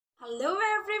Hello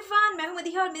everyone, मैं हूं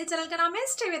मदिहा और मेरे चैनल का नाम है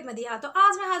स्टे विद मदिहा। तो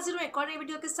आज मैं हाजिर हूं एक और नई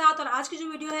वीडियो के साथ। और आज की जो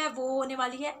वीडियो है वो होने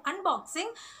वाली है अनबॉक्सिंग।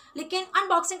 लेकिन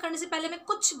अनबॉक्सिंग करने से पहले मैं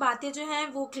कुछ बातें जो हैं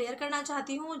वो क्लियर करना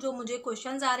चाहती हूं। जो मुझे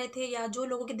क्वेश्चंस आ रहे थे या जो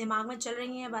लोगों के दिमाग में चल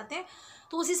रही हैं बातें,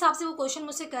 तो उस हिसाब से वो क्वेश्चन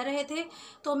मुझसे कर रहे थे।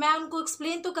 तो मैं उनको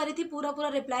एक्सप्लेन तो करी थी, पूरा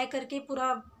रिप्लाई करके।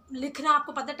 पूरा लिखना,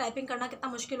 आपको पता है टाइपिंग करना कितना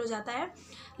मुश्किल हो जाता है,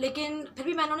 लेकिन फिर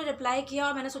भी मैंने उन्हें रिप्लाई किया।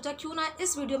 और मैंने सोचा क्यों ना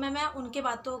इस वीडियो में मैं उनके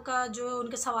बातों का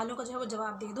उनके सवालों का जो है वो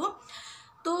जवाब दे दूँ।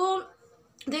 तो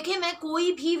देखिए, मैं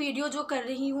कोई भी वीडियो जो कर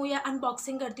रही हूँ या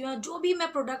अनबॉक्सिंग करती हूँ, जो भी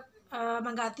मैं प्रोडक्ट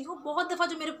मंगाती हूँ, बहुत दफ़ा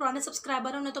जो मेरे पुराने सब्सक्राइबर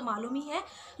हैं उन्हें तो मालूम ही है,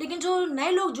 लेकिन जो नए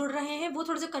लोग जुड़ रहे हैं वो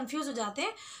थोड़े से कंफ्यूज हो जाते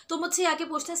हैं। तो मुझसे आके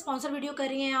पूछते हैं स्पॉन्सर वीडियो कर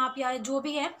रही हैं आप या जो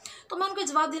भी है। तो मैं उनको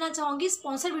जवाब देना चाहूँगी,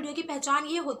 स्पॉन्सर वीडियो की पहचान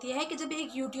ये होती है कि जब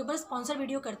एक यूट्यूबर स्पॉन्सर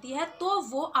वीडियो करती है तो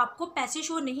वो आपको पैसे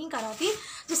शो नहीं कराती।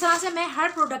 जिस तरह से मैं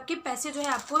हर प्रोडक्ट के पैसे जो है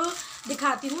आपको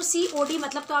दिखाती हूँ, COD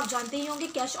मतलब तो आप जानते ही होंगे,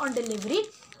 कैश ऑन डिलीवरी।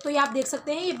 तो ये आप देख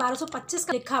सकते हैं, ये 1225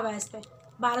 का लिखा हुआ है इस पर,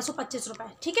 1225 रुपये,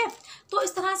 ठीक है। तो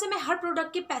इस तरह से मैं हर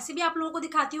प्रोडक्ट के पैसे भी आप लोगों को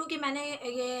दिखाती हूँ कि मैंने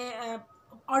ये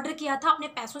ऑर्डर किया था, अपने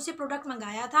पैसों से प्रोडक्ट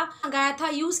मंगाया था,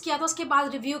 यूज़ किया था, उसके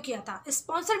बाद रिव्यू किया था।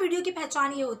 स्पॉन्सर वीडियो की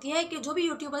पहचान ये होती है कि जो भी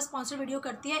यूट्यूबर स्पॉन्सर वीडियो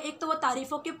करती है, एक तो वो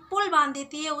तारीफ़ों के पुल बांध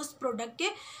देती है उस प्रोडक्ट के,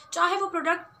 चाहे वो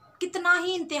प्रोडक्ट कितना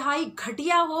ही इंतहाई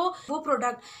घटिया हो। वो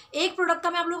प्रोडक्ट, एक प्रोडक्ट का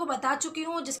मैं आप लोगों को बता चुकी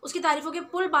हूँ जिस उसकी तारीफ़ों के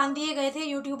पुल बांध दिए गए थे,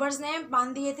 यूट्यूबर्स ने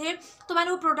बांध दिए थे। तो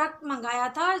मैंने वो प्रोडक्ट मंगाया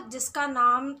था जिसका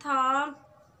नाम था,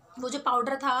 वो जो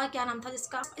पाउडर था, क्या नाम था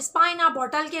जिसका, स्पाइना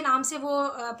बॉटल के नाम से वो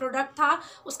प्रोडक्ट था।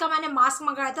 उसका मैंने मास्क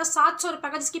मंगाया था 700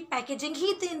 रुपये का, जिसकी पैकेजिंग ही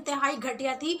इतनी इंतहाई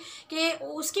घटिया थी कि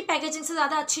उसकी पैकेजिंग से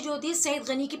ज़्यादा अच्छी जो होती है सैयद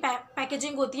गनी की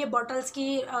पैकेजिंग होती है बॉटल्स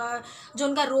की। जो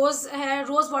उनका रोज़ है,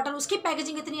 रोज़ बॉटल, उसकी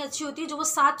पैकेजिंग इतनी अच्छी होती है। जो वो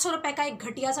 700 रुपये का एक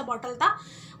घटिया सा बॉटल था,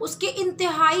 उसके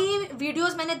इंतहाई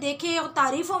वीडियोस मैंने देखे, और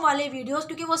तारीफ़ों वाले वीडियोस,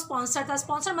 क्योंकि वो स्पॉन्सर था।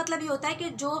 स्पॉन्सर मतलब ये होता है कि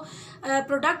जो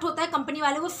प्रोडक्ट होता है कंपनी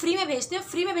वाले वो फ्री में भेजते हैं।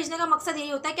 फ्री में भेजने का मकसद यही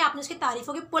होता है कि आपने उसकी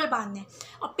तारीफ़ों के पुल बांधने।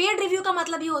 और पेड रिव्यू का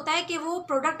मतलब ये होता है कि वो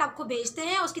प्रोडक्ट आपको भेजते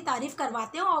हैं, उसकी तारीफ़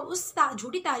करवाते हैं और उस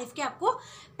झूठी तारीफ़ के आपको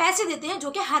पैसे देते हैं,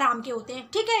 जो कि हराम के होते हैं,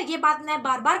 ठीक है। ये बात मैं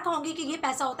बार बार कहूँगी कि ये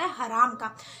पैसा होता है हराम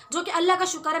का, जो कि अल्लाह का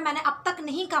शुक्र है मैंने अब तक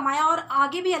नहीं कमाया, और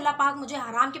आगे भी अल्लाह पाक मुझे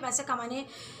हराम के पैसे कमाने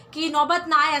की नौबत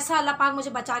ना आए, ऐसा अल्लाह पाक मुझे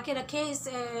बचा के रखे इस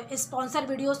स्पॉन्सर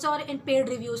वीडियो से और इन पेड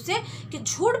रिव्यूज़ से, कि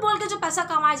झूठ बोल के जो पैसा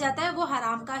कमाया जाता है वो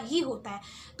हराम का ही होता है।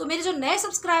 तो मेरे जो नए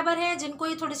सब्सक्राइबर हैं जिनको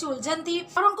ये थोड़ी सी उलझन थी,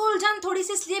 और उनको उलझन थोड़ी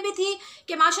सी इसलिए भी थी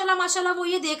कि माशाल्लाह वो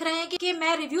ये देख रहे हैं कि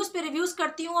मैं रिव्यूज़ पे रिव्यूज़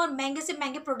करती हूँ और महंगे से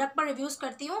महंगे प्रोडक्ट पर रिव्यूज़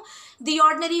करती हूँ। दी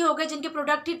ऑर्डिनरी हो गए, जिनके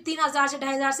प्रोडक्ट ही 3000 से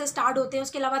 2500 से स्टार्ट होते हैं।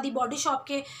 उसके अलावा दी बॉडी शॉप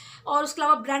के, और उसके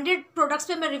अलावा ब्रांडेड प्रोडक्ट्स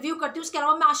पे मैं रिव्यू करती हूँ। उसके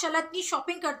अलावा माशाल्लाह इतनी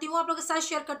शॉपिंग करती हूँ, आप लोगों के साथ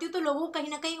शेयर करती हूँ, तो लोगों को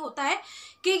कहीं ना कहीं होता है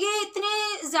कि ये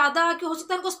इतने ज़्यादा, कि हो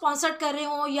सकता है उनको स्पॉन्सर्ड कर रहे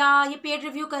हो या ये पेड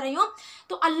रिव्यू कर रही हो।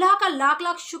 तो अल्लाह का लाख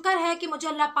लाख शुक्र है कि मुझे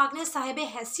अल्लाह पाक ने साहिब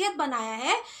हैसियत बनाया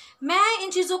है। मैं इन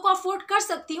चीज़ों को अफोर्ड कर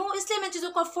सकती हूँ, इसलिए मैं चीज़ों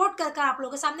को अफोर्ड कर आप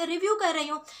लोगों के सामने रिव्यू कर रही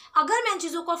हूँ। अगर मैं इन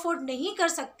चीज़ों को अफोर्ड नहीं कर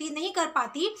सकती, नहीं कर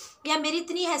पाती, या मेरी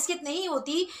इतनी हैसियत नहीं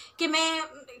होती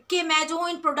कि मैं जो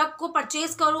इन प्रोडक्ट को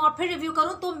परचेज़ करूं और फिर रिव्यू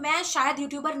करूं, तो मैं शायद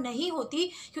यूट्यूबर नहीं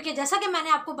होती। क्योंकि जैसा कि मैंने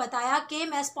आपको बताया कि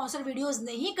मैं स्पॉन्सर वीडियोस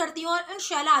नहीं करती हूं, और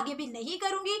इंशाल्लाह आगे भी नहीं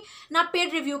करूंगी, ना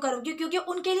पेड रिव्यू करूंगी, क्योंकि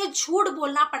उनके लिए झूठ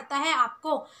बोलना पड़ता है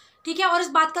आपको, ठीक है। और इस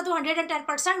बात का तो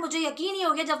 110% मुझे यकीन ही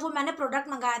हो गया जब वो मैंने प्रोडक्ट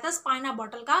मंगाया था स्पाइना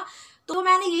बॉटल का। तो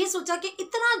मैंने यही सोचा कि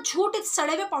इतना झूठ इस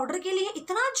सड़े हुए पाउडर के लिए,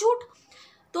 इतना झूठ।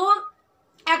 तो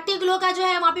एक्टिव ग्लो का जो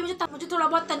है वहाँ पे मुझे थोड़ा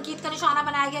बहुत तनकीद का निशाना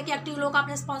बनाया गया कि एक्टिव ग्लो का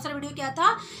आपने स्पॉन्सर वीडियो किया था।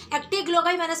 एक्टिव ग्लो का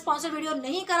ही मैंने स्पॉन्सर वीडियो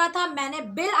नहीं करा था, मैंने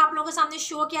बिल आप लोगों के सामने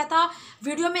शो किया था,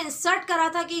 वीडियो में इंसर्ट करा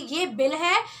था कि ये बिल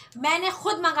है, मैंने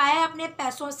खुद मंगाया है अपने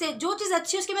पैसों से। जो चीज़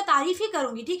अच्छी है उसकी मैं तारीफ़ ही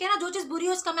करूँगी, ठीक है ना। जो चीज़ बुरी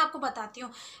है उसका मैं आपको बताती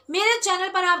हूँ। मेरे चैनल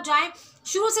पर आप जाएँ,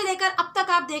 शुरू से लेकर अब तक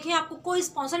आप देखें, आपको कोई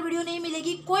स्पॉन्सर वीडियो नहीं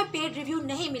मिलेगी, कोई पेड रिव्यू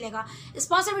नहीं मिलेगा।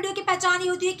 स्पॉन्सर वीडियो की पहचान ये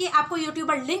होती है कि आपको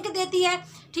यूट्यूबर लिंक देती है,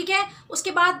 ठीक है,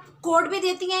 उसके बाद कोड भी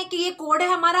देती हैं कि ये कोड है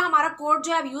हमारा कोड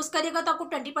जो है आप यूज़ करिएगा तो आपको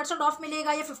 20% ऑफ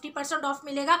मिलेगा या 50% ऑफ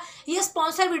मिलेगा। ये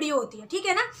स्पॉन्सर वीडियो होती है, ठीक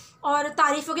है ना। और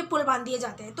तारीफ़ों के पुल बांध दिए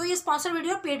जाते हैं। तो ये स्पॉन्सर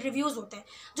वीडियो पेड रिव्यूज़ होते हैं,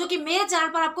 जो कि मेरे चैनल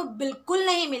पर आपको बिल्कुल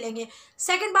नहीं मिलेंगे।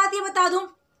 सेकेंड बात ये बता दूँ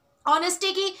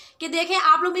ऑनेस्टी की, कि देखें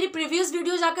आप लोग मेरी प्रीवियस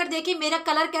वीडियो जाकर देखें, मेरा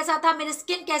कलर कैसा था, मेरी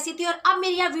स्किन कैसी थी, और अब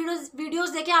मेरी यहाँ वीडियोस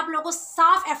देखें, आप लोगों को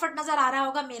साफ एफर्ट नज़र आ रहा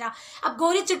होगा मेरा। अब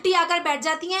गोरी चिट्टी आकर बैठ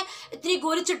जाती हैं, इतनी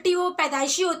गोरी चिट्टी वो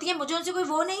पैदाइशी होती है, मुझे उनसे कोई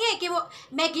वो नहीं है कि वो,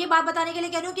 मैं ये बात बताने के लिए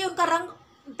कह रही हूँ कि उनका रंग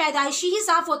पैदाइशी ही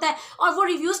साफ होता है, और वो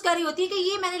रिव्यूज़ कर रही होती है कि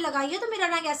ये मैंने लगाई है तो मेरा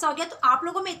रंग ऐसा हो गया। तो आप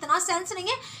लोगों में इतना सेंस नहीं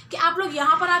है कि आप लोग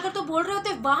यहाँ पर आकर तो बोल रहे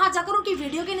होते, वहाँ जाकर उनकी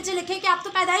वीडियो के नीचे लिखे कि आप तो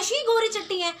पैदाइशी ही गोरी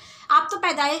चिट्टी हैं, आप तो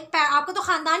आपका तो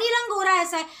ख़ानदानी रंग गोरा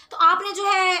ऐसा है, तो आपने जो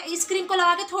है इस क्रीम को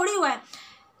लगा के थोड़ी हुआ है।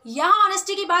 यहाँ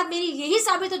ऑनेस्टी की बात मेरी यही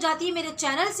साबित हो जाती है मेरे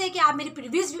चैनल से कि आप मेरी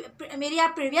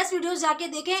प्रीवियस वीडियोस जाके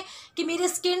देखें कि मेरी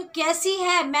स्किन कैसी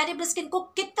है, मैंने अपनी स्किन को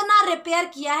कितना रिपेयर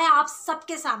किया है आप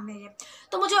सबके सामने है।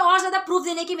 तो मुझे और ज़्यादा प्रूफ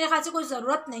देने की मेरे ख्याल से कोई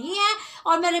ज़रूरत नहीं है।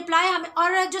 और मैं रिप्लाई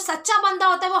और जो सच्चा बंदा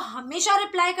होता है वो हमेशा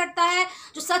रिप्लाई करता है।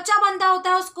 जो सच्चा बंदा होता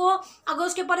है उसको अगर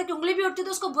उसके ऊपर एक उंगली भी उठती है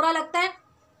तो उसको बुरा लगता है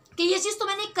कि ये चीज़ तो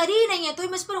मैंने करी ही नहीं है, तो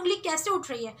मुझ पर उंगली कैसे उठ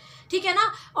रही है, ठीक है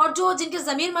ना। और जो जिनके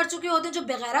ज़मीर मर चुके होते हैं, जो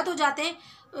बेगैरत हो जाते हैं,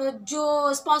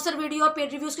 जो स्पॉन्सर वीडियो और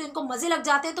पेड रिव्यूज़ के जिनको मज़े लग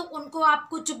जाते हैं, तो उनको आप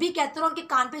कुछ भी कहते हो उनके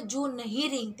कान पे जूं नहीं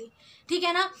रेंगती, ठीक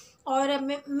है ना। और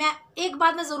मैं एक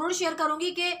बात मैं ज़रूर शेयर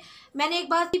करूँगी कि मैंने एक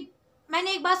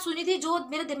बात सुनी थी जो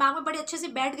मेरे दिमाग में बड़े अच्छे से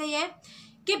बैठ गई है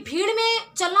कि भीड़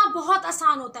में चलना बहुत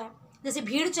आसान होता है। जैसे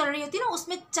भीड़ चल रही होती है ना,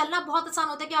 उसमें चलना बहुत आसान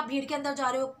होता है कि आप भीड़ के अंदर जा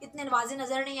रहे हो, इतने नवाजे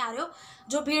नज़र नहीं आ रहे हो,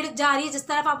 जो भीड़ जा रही है जिस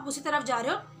तरफ आप उसी तरफ जा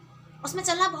रहे हो, उसमें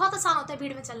चलना बहुत आसान होता है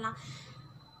भीड़ में चलना।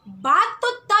 बात तो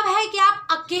तब है कि आप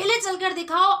अकेले चलकर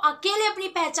दिखाओ, अकेले अपनी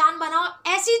पहचान बनाओ,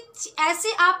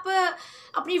 ऐसे आप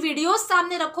अपनी वीडियोस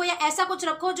सामने रखो या ऐसा कुछ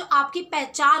रखो जो आपकी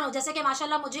पहचान हो। जैसे कि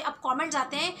माशाल्लाह मुझे अब कमेंट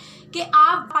जाते हैं कि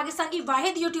आप पाकिस्तान की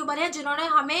वाहिद यूट्यूबर हैं जिन्होंने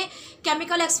हमें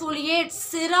केमिकल एक्सफोलिएट,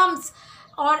 सिरम्स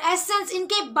और एसेंस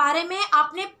इनके बारे में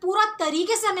आपने पूरा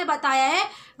तरीके से हमें बताया है।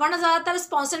 वरना ज़्यादातर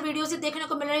स्पॉन्सर वीडियोज़ ही देखने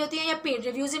को मिल रही होती हैं या पेड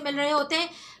रिव्यूज़ ही मिल रहे होते हैं,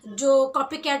 जो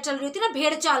कॉपी कैट चल रही होती है ना,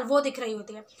 भेड़ चाल, वो दिख रही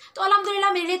होती है। तो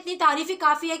अल्हम्दुलिल्लाह मेरे लिए इतनी तारीफ़ ही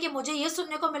काफ़ी है कि मुझे ये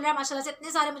सुनने को मिल रहा है माशाल्लाह से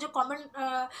इतने सारे मुझे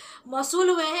कमेंट मौसूल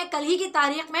हुए हैं कल ही की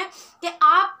तारीख में कि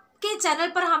आपके चैनल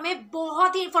पर हमें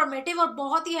बहुत ही इंफॉर्मेटिव और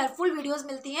बहुत ही हेल्पफुल वीडियोस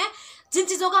मिलती हैं, जिन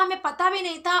चीज़ों का हमें पता भी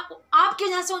नहीं था आपकी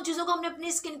वजह से उन चीज़ों को हमने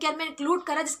अपनी स्किन केयर में इंक्लूड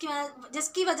करा,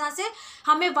 जिसकी वजह से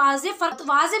हमें वाज़े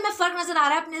में फ़र्क नज़र आ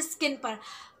रहा है अपनी स्किन पर।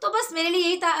 तो बस मेरे लिए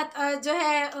यही जो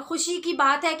है खुशी की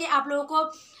बात है कि आप लोगों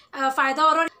को फ़ायदा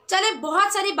हो रहा है। चले,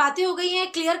 बहुत सारी बातें हो गई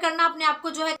हैं, क्लियर करना अपने आप को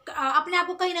जो है अपने आप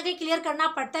को कहीं ना कहीं क्लियर करना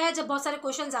पड़ता है। जब बहुत सारे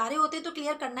क्वेश्चंस आ रहे होते हैं तो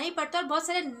क्लियर करना ही पड़ता है। और बहुत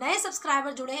सारे नए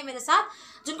सब्सक्राइबर जुड़े हैं मेरे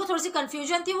साथ जिनको थोड़ी सी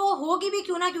कन्फ्यूजन थी, वो होगी भी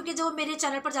क्यों ना, क्योंकि जो मेरे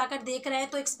चैनल पर जाकर देख रहे हैं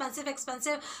तो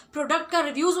एक्सपेंसिव प्रोडक्ट का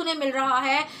रिव्यूज़ उन्हें मिल रहा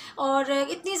है और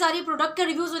इतनी सारी प्रोडक्ट का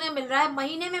रिव्यूज़ उन्हें मिल रहा है।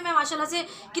 महीने में मैं माशाल्लाह से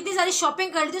कितनी सारी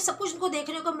शॉपिंग कर लेती हूँ, सब कुछ उनको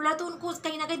देखने को मिल रहा है, तो उनको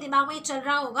कहीं ना कहीं दिमाग में ये चल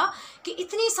रहा होगा कि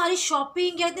इतनी सारी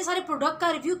शॉपिंग या इतने सारे प्रोडक्ट का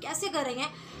रिव्यू कैसे कर रही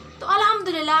हैं। तो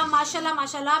अल्हम्दुलिल्लाह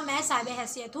माशाल्लाह मैं साहिब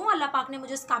हैसियत हूँ। अल्लाह पाक ने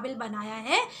मुझे इस काबिल बनाया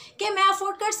है कि मैं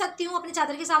अफोर्ड कर सकती हूँ, अपनी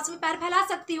चादर के हिसाब से मैं पैर फैला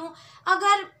सकती हूँ।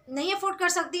 अगर नहीं अफोर्ड कर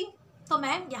सकती तो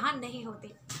मैं यहाँ नहीं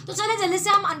होती। तो चले जल्दी से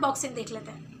हम अनबॉक्सिंग देख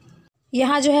लेते हैं।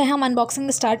 यहाँ जो है हम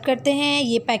अनबॉक्सिंग स्टार्ट करते हैं।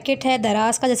 ये पैकेट है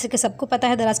दराज का, जैसे कि सबको पता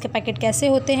है दराज के पैकेट कैसे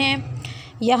होते हैं।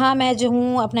 यहाँ मैं जो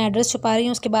हूँ अपना एड्रेस छुपा रही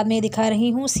हूँ, उसके बाद मैं ये दिखा रही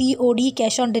हूँ COD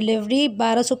कैश ऑन डिलीवरी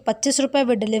 1225 रुपये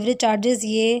विद डिलीवरी चार्जेस।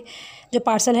 ये जो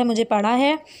पार्सल है मुझे पड़ा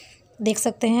है, देख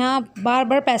सकते हैं आप। बार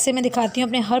बार पैसे मैं दिखाती हूँ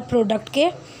अपने हर प्रोडक्ट के,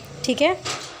 ठीक है।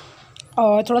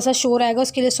 और थोड़ा सा शोर आएगा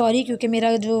उसके लिए सॉरी, क्योंकि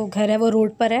मेरा जो घर है वो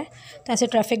रोड पर है तो ऐसे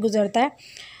ट्रैफिक गुजरता है।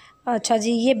 अच्छा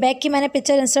जी, ये बैग की मैंने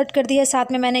पिक्चर इंसर्ट कर दी है।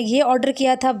 साथ में मैंने ये ऑर्डर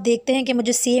किया था, अब देखते हैं कि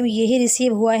मुझे सेम यही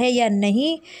रिसीव हुआ है या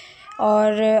नहीं।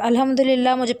 और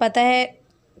अल्हम्दुलिल्लाह मुझे पता है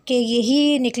कि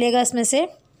यही निकलेगा इसमें से,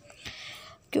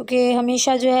 क्योंकि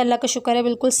हमेशा जो है अल्लाह का शुक्र है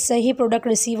बिल्कुल सही प्रोडक्ट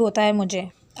रिसीव होता है मुझे।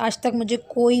 आज तक मुझे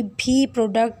कोई भी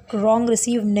प्रोडक्ट रॉन्ग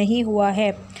रिसीव नहीं हुआ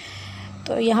है।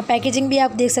 तो यहाँ पैकेजिंग भी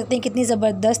आप देख सकते हैं कितनी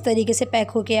ज़बरदस्त तरीके से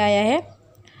पैक होके आया है।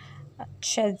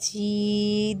 अच्छा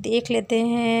जी, देख लेते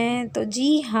हैं। तो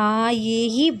जी हाँ, ये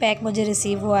ही बैग मुझे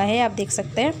रिसीव हुआ है, आप देख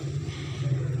सकते हैं।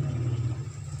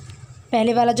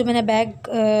 पहले वाला जो मैंने बैग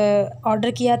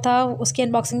ऑर्डर किया था उसकी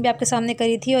अनबॉक्सिंग भी आपके सामने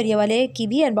करी थी, और ये वाले की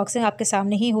भी अनबॉक्सिंग आपके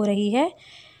सामने ही हो रही है।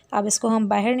 अब इसको हम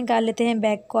बाहर निकाल लेते हैं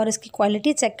बैग को, और इसकी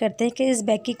क्वालिटी चेक करते हैं कि इस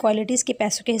बैग की क्वालिटी इसके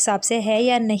पैसों के हिसाब से है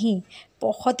या नहीं।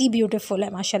 बहुत ही ब्यूटीफुल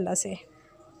है माशाल्लाह से।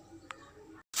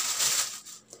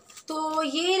 तो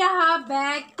ये रहा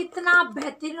बैग, कितना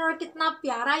बेहतरीन और कितना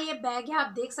प्यारा ये बैग है,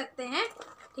 आप देख सकते हैं,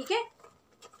 ठीक है।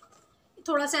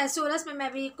 थोड़ा सा ऐसे हो रहा है, इसमें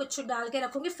मैं भी कुछ डाल के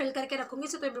रखूँगी, फिल करके रखूँगी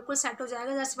इसे, तो ये बिल्कुल सेट हो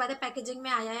जाएगा। जैसे बात है पैकेजिंग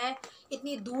में आया है,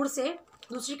 इतनी दूर से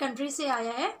दूसरी कंट्री से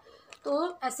आया है,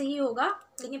 तो ऐसे ही होगा,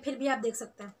 लेकिन फिर भी आप देख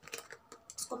सकते हैं।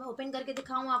 इसको मैं ओपन करके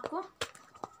दिखाऊँ आपको,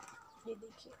 ये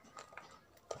देखिए,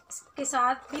 इसके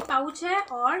साथ भी पाउच है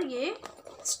और ये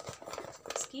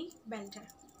इसकी बेल्ट है,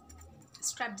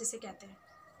 स्ट्रैप जिसे कहते हैं,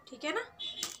 ठीक है ना,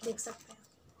 देख सकते हैं।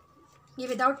 ये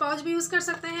विदाउट पाउच भी यूज़ कर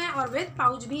सकते हैं और विद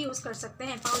पाउच भी यूज़ कर सकते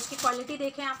हैं। पाउच की क्वालिटी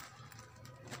देखें आप।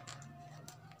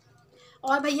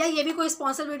 और भैया ये भी कोई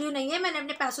स्पॉन्सर वीडियो नहीं है, मैंने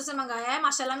अपने पैसों से मंगाया है।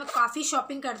 माशाल्लाह मैं काफ़ी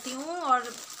शॉपिंग करती हूँ और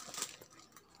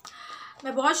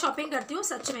मैं बहुत शॉपिंग करती हूँ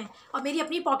सच में, और मेरी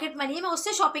अपनी पॉकेट मनी है, मैं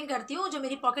उससे शॉपिंग करती हूँ जो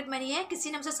मेरी पॉकेट मनी है।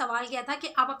 किसी ने मुझसे सवाल किया था कि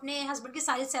आप अपने हस्बैंड की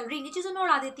सारी सैलरी इन्हीं चीज़ों में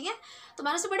उड़ा देती हैं, तो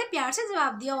मैंने उसे बड़े प्यार से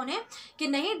जवाब दिया उन्हें कि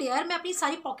नहीं डियर, मैं अपनी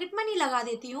सारी पॉकेट मनी लगा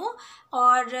देती हूँ,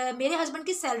 और मेरे हस्बैंड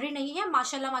की सैलरी नहीं है।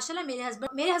 माशाल्लाह माशाल्लाह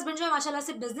मेरे हस्बैंड जो है माशाल्लाह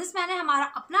से बिजनेसमैन है, हमारा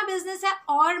अपना बिजनेस है,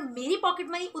 और मेरी पॉकेट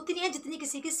मनी उतनी है जितनी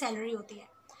किसी की सैलरी होती है।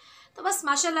 तो बस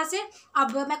माशाल्लाह से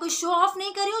अब मैं कोई शो ऑफ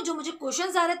नहीं कर रही हूँ, जो मुझे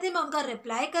क्वेश्चंस आ रहे थे मैं उनका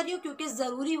रिप्लाई कर रही हूँ, क्योंकि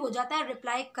ज़रूरी हो जाता है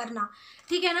रिप्लाई करना,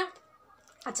 ठीक है ना।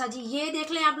 अच्छा जी, ये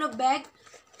देख लें आप लोग बैग,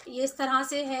 ये इस तरह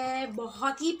से है,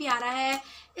 बहुत ही प्यारा है।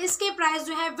 इसके प्राइस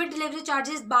जो है विद डिलीवरी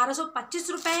चार्जेस 1225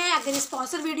 रुपये है। अगर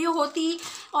स्पॉन्सर वीडियो होती,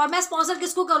 और मैं स्पॉन्सर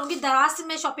किसको करूँगी, दराज से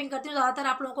मैं शॉपिंग करती हूँ ज़्यादातर,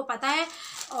 आप लोगों को पता है,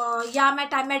 या मैं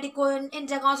टाइम मेडिको इन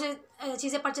जगहों से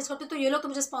चीज़ें परचेस करती हूँ, तो ये लोग तो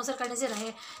मुझे स्पॉन्सर करने से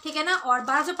रहे, ठीक है ना। और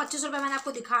 1225 रुपये मैंने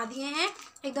आपको दिखा दिए हैं,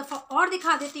 एक दफ़ा और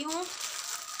दिखा देती हूँ।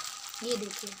 ये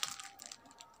देखिए,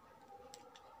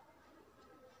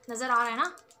 नज़र आ रहा है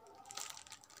ना,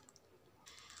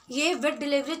 ये विद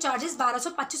डिलीवरी चार्जेस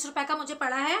 1225 रुपये का मुझे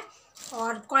पड़ा है,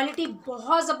 और क्वालिटी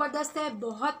बहुत ज़बरदस्त है,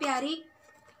 बहुत प्यारी,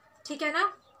 ठीक है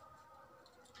ना।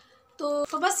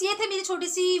 तो बस ये थे मेरी छोटी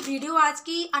सी वीडियो आज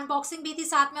की, अनबॉक्सिंग भी थी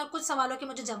साथ में, और कुछ सवालों के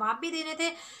मुझे जवाब भी देने थे।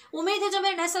 उम्मीद है जो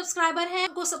मेरे नए सब्सक्राइबर हैं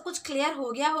उनको सब कुछ क्लियर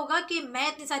हो गया होगा कि मैं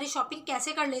इतनी सारी शॉपिंग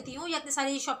कैसे कर लेती हूँ, या इतनी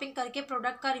सारी शॉपिंग करके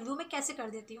प्रोडक्ट का रिव्यू मैं कैसे कर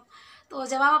देती हूँ। तो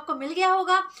जवाब आपको मिल गया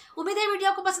होगा। उम्मीद है वीडियो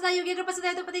आपको पसंद आई होगी। अगर पसंद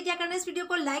आए तो पता है क्या करना है, इस वीडियो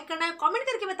को लाइक करना है, कॉमेंट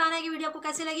करके बताना है कि वीडियो आपको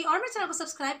कैसे लगी, और मेरे चैनल को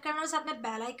सब्सक्राइब करना है, और साथ में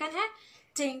बेल आइकन है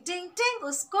टिंग टिंग टिंग,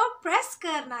 उसको प्रेस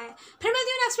करना है। फिर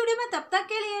मिलती हूँ नेक्स्ट वीडियो में, तब तक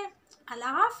के लिए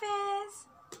अल्लाह हाफिज़।